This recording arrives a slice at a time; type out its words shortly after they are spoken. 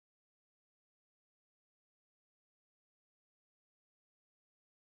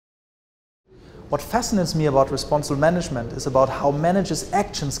What fascinates me about responsible management is about how managers'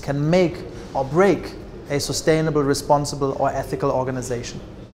 actions can make or break a sustainable, responsible or ethical organization.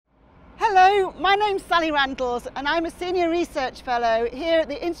 Hello, my name's Sally Randles and I'm a Senior Research Fellow here at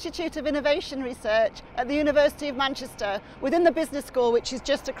the Institute of Innovation Research at the University of Manchester within the Business School, which is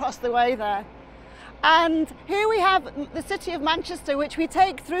just across the way there. And here we have the City of Manchester, which we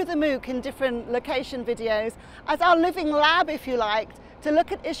take through the MOOC in different location videos as our living lab, if you like, to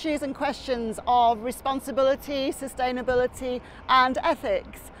look at issues and questions of responsibility, sustainability and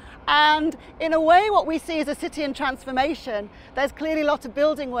ethics. And in a way, what we see is a city in transformation. There's clearly a lot of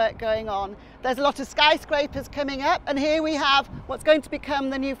building work going on. There's a lot of skyscrapers coming up, and here we have what's going to become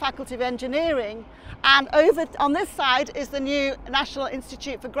the new Faculty of Engineering. And over on this side is the new National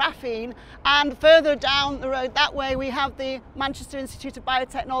Institute for Graphene, and further down the road that way we have the Manchester Institute of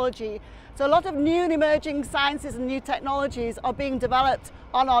Biotechnology. So a lot of new and emerging sciences and new technologies are being developed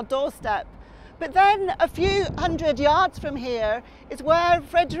on our doorstep. But then a few hundred yards from here is where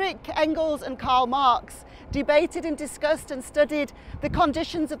Friedrich Engels and Karl Marx debated and discussed and studied the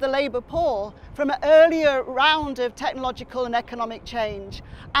conditions of the labour poor from an earlier round of technological and economic change.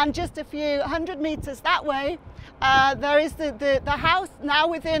 And just a few hundred metres that way, there is the house now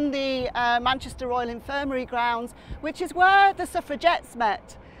within the Manchester Royal Infirmary grounds, which is where the suffragettes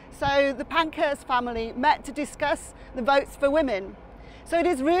met. So the Pankhurst family met to discuss the votes for women. So it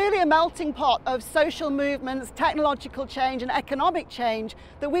is really a melting pot of social movements, technological change and economic change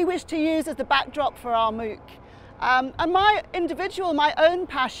that we wish to use as the backdrop for our MOOC. And my own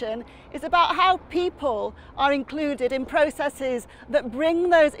passion is about how people are included in processes that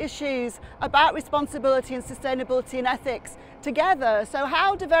bring those issues about responsibility and sustainability and ethics together. So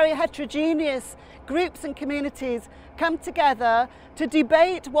how do very heterogeneous groups and communities come together to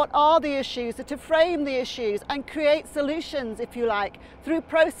debate what are the issues, to frame the issues and create solutions, if you like, through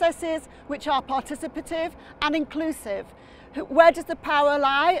processes which are participative and inclusive. Where does the power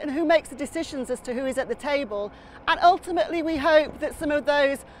lie and who makes the decisions as to who is at the table? And ultimately we hope that some of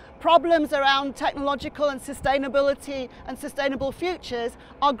those problems around technological and sustainability and sustainable futures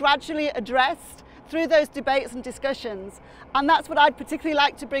are gradually addressed through those debates and discussions. And that's what I'd particularly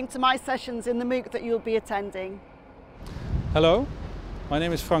like to bring to my sessions in the MOOC that you'll be attending. Hello, my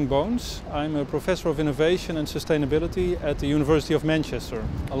name is Frank Boons. I'm a Professor of Innovation and Sustainability at the University of Manchester,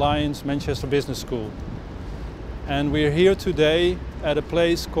 Alliance Manchester Business School. And we're here today at a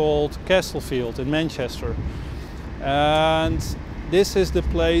place called Castlefield in Manchester. And this is the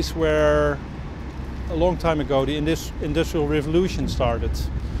place where a long time ago the Industrial Revolution started.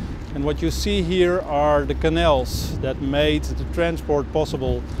 And what you see here are the canals that made the transport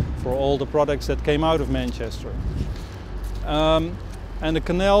possible for all the products that came out of Manchester. And the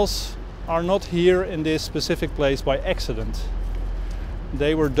canals are not here in this specific place by accident.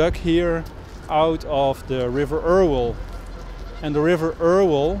 They were dug here out of the River Irwell. And the River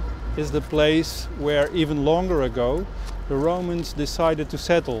Irwell is the place where even longer ago the Romans decided to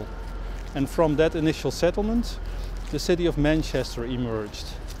settle. And from that initial settlement, the city of Manchester emerged.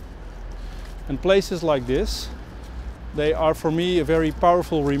 And places like this, they are for me a very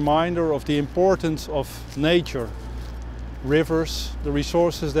powerful reminder of the importance of nature. Rivers, the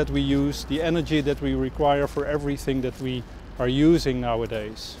resources that we use, the energy that we require for everything that we are using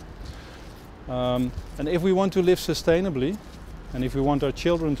nowadays. And if we want to live sustainably, and if we want our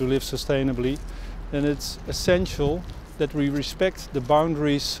children to live sustainably, then it's essential that we respect the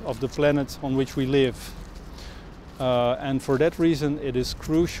boundaries of the planet on which we live. And for that reason, it is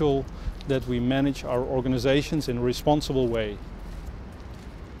crucial that we manage our organizations in a responsible way.